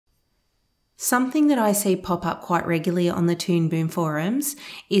Something that I see pop up quite regularly on the Toon Boom forums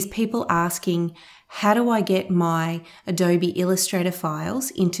is people asking, how do I get my Adobe Illustrator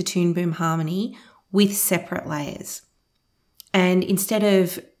files into Toon Boom Harmony with separate layers? And instead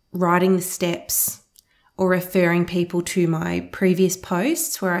of writing the steps or referring people to my previous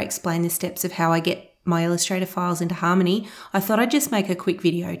posts where I explain the steps of how I get my Illustrator files into Harmony, I thought I'd just make a quick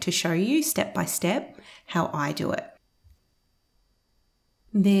video to show you step by step how I do it.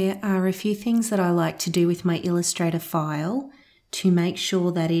 There are a few things that I like to do with my Illustrator file to make sure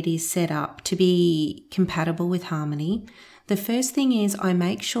that it is set up to be compatible with Harmony. The first thing is I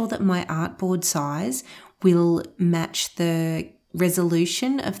make sure that my artboard size will match the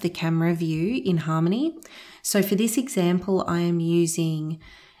resolution of the camera view in Harmony. So for this example, I am using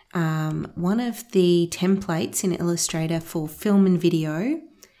one of the templates in Illustrator for film and video,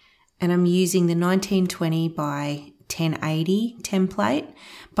 and I'm using the 1920 by 1080 template.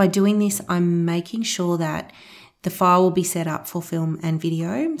 By doing this, I'm making sure that the file will be set up for film and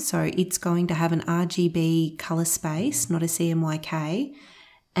video. So it's going to have an RGB color space, not a CMYK.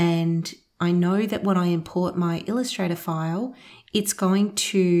 And I know that when I import my Illustrator file, it's going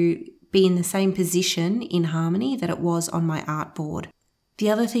to be in the same position in Harmony that it was on my artboard. The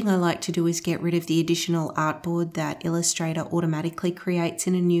other thing I like to do is get rid of the additional artboard that Illustrator automatically creates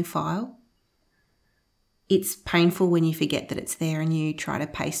in a new file. It's painful when you forget that it's there and you try to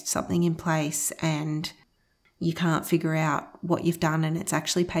paste something in place and you can't figure out what you've done and it's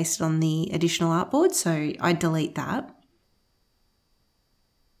actually pasted on the additional artboard, so I delete that.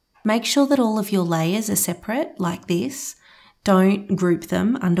 Make sure that all of your layers are separate like this. Don't group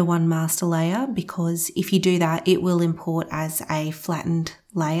them under one master layer, because if you do that, it will import as a flattened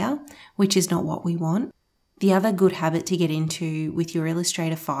layer, which is not what we want. The other good habit to get into with your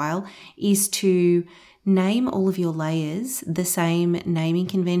Illustrator file is to name all of your layers the same naming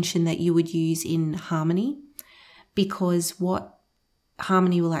convention that you would use in Harmony, because what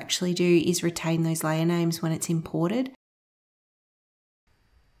Harmony will actually do is retain those layer names when it's imported.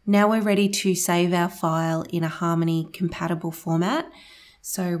 Now we're ready to save our file in a Harmony compatible format.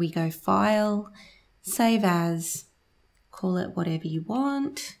 So we go File, Save As, call it whatever you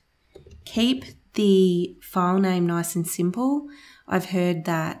want. Keep the file name nice and simple. I've heard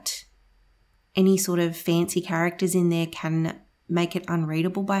that any sort of fancy characters in there can make it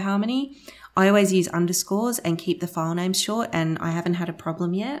unreadable by Harmony. I always use underscores and keep the file name short, and I haven't had a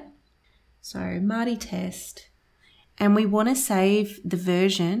problem yet. So Marty Test. And we want to save the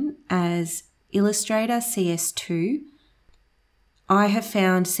version as Illustrator CS2. I have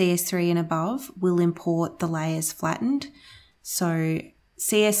found CS3 and above will import the layers flattened. So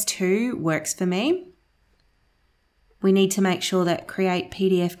CS2 works for me. We need to make sure that Create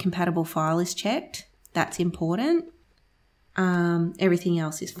PDF Compatible File is checked. That's important. Everything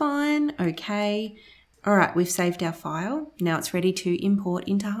else is fine. Okay. All right, we've saved our file. Now it's ready to import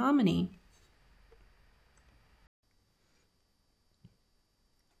into Harmony.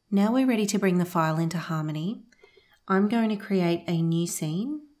 Now we're ready to bring the file into Harmony. I'm going to create a new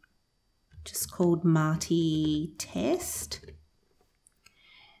scene, just called Marty Test.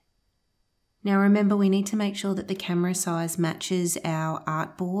 Now remember, we need to make sure that the camera size matches our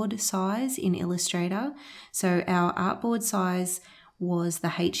artboard size in Illustrator. So our artboard size was the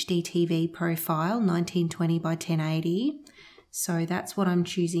HDTV profile, 1920 by 1080. So that's what I'm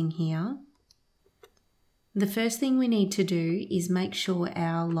choosing here. The first thing we need to do is make sure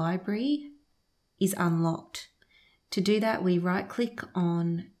our library is unlocked. To do that, we right-click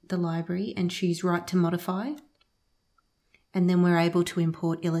on the library and choose Write to Modify. And then we're able to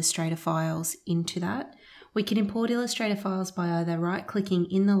import Illustrator files into that. We can import Illustrator files by either right-clicking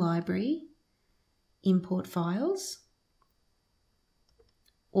in the library, Import Files,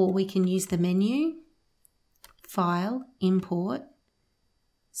 or we can use the menu, File, Import,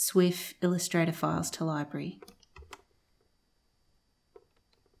 Swift Illustrator Files to Library.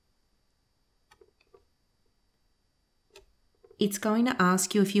 It's going to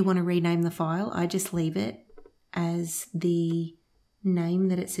ask you if you want to rename the file. I just leave it as the name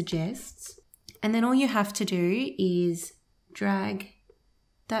that it suggests. And then all you have to do is drag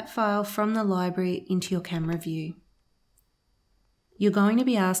that file from the library into your camera view. You're going to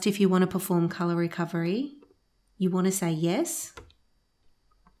be asked if you want to perform color recovery. You want to say yes.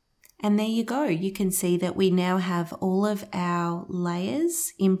 And there you go. You can see that we now have all of our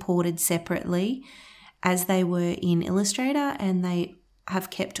layers imported separately as they were in Illustrator, and they have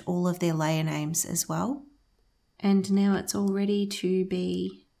kept all of their layer names as well. And now it's all ready to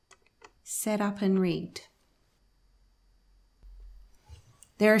be set up and rigged.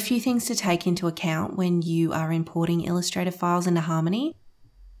 There are a few things to take into account when you are importing Illustrator files into Harmony.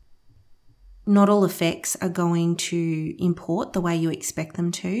 not all effects are going to import the way you expect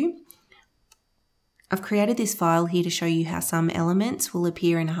them to. I've created this file here to show you how some elements will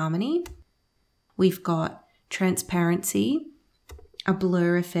appear in Harmony. We've got transparency, a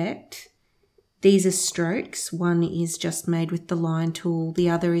blur effect. These are strokes. One is just made with the line tool. The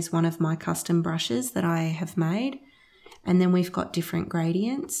other is one of my custom brushes that I have made. And then we've got different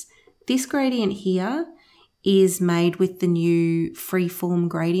gradients. This gradient here is made with the new freeform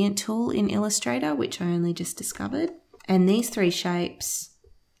gradient tool in Illustrator, which I only just discovered. And these three shapes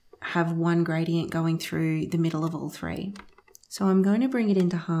have one gradient going through the middle of all three. So I'm going to bring it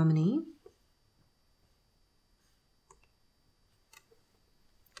into Harmony.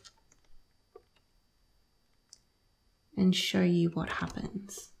 And show you what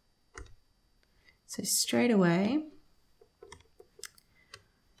happens. So straight away,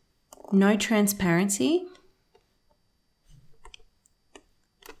 no transparency.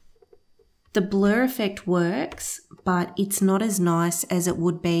 The blur effect works, but it's not as nice as it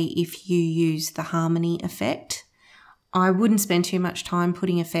would be if you use the Harmony effect. I wouldn't spend too much time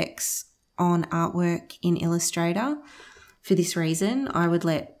putting effects on artwork in Illustrator. For this reason, I would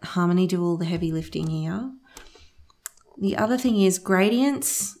let Harmony do all the heavy lifting here. The other thing is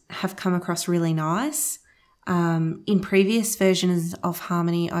gradients have come across really nice. In previous versions of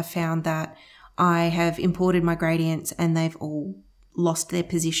Harmony, I found that I have imported my gradients and they've all lost their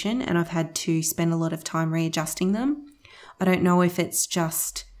position and I've had to spend a lot of time readjusting them. I don't know if it's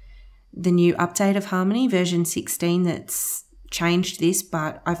just the new update of Harmony, version 16, that's changed this,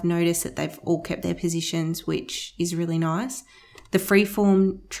 but I've noticed that they've all kept their positions, which is really nice. The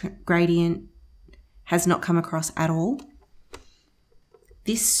freeform gradient has not come across at all.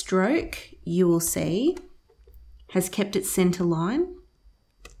 This stroke, you will see, has kept its center line.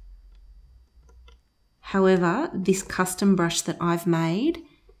 However, this custom brush that I've made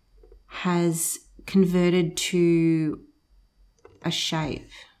has converted to a shape.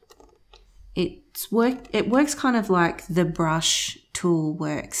 It works kind of like the brush tool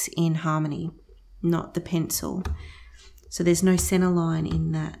works in Harmony, not the pencil. So there's no center line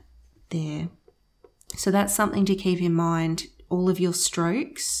in that there. So that's something to keep in mind. All of your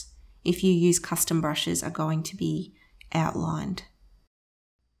strokes, if you use custom brushes, are going to be outlined.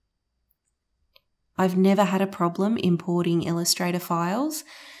 I've never had a problem importing Illustrator files.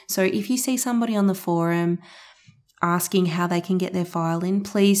 So if you see somebody on the forum asking how they can get their file in,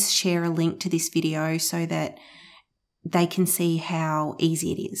 please share a link to this video so that they can see how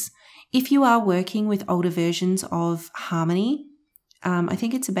easy it is. If you are working with older versions of Harmony, I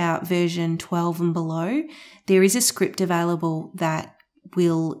think it's about version 12 and below, there is a script available that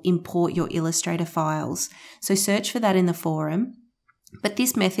will import your Illustrator files. So search for that in the forum. But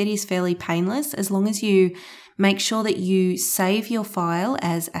this method is fairly painless as long as you make sure that you save your file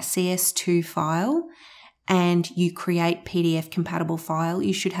as a CS2 file and you create PDF compatible file.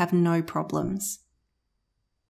 You should have no problems.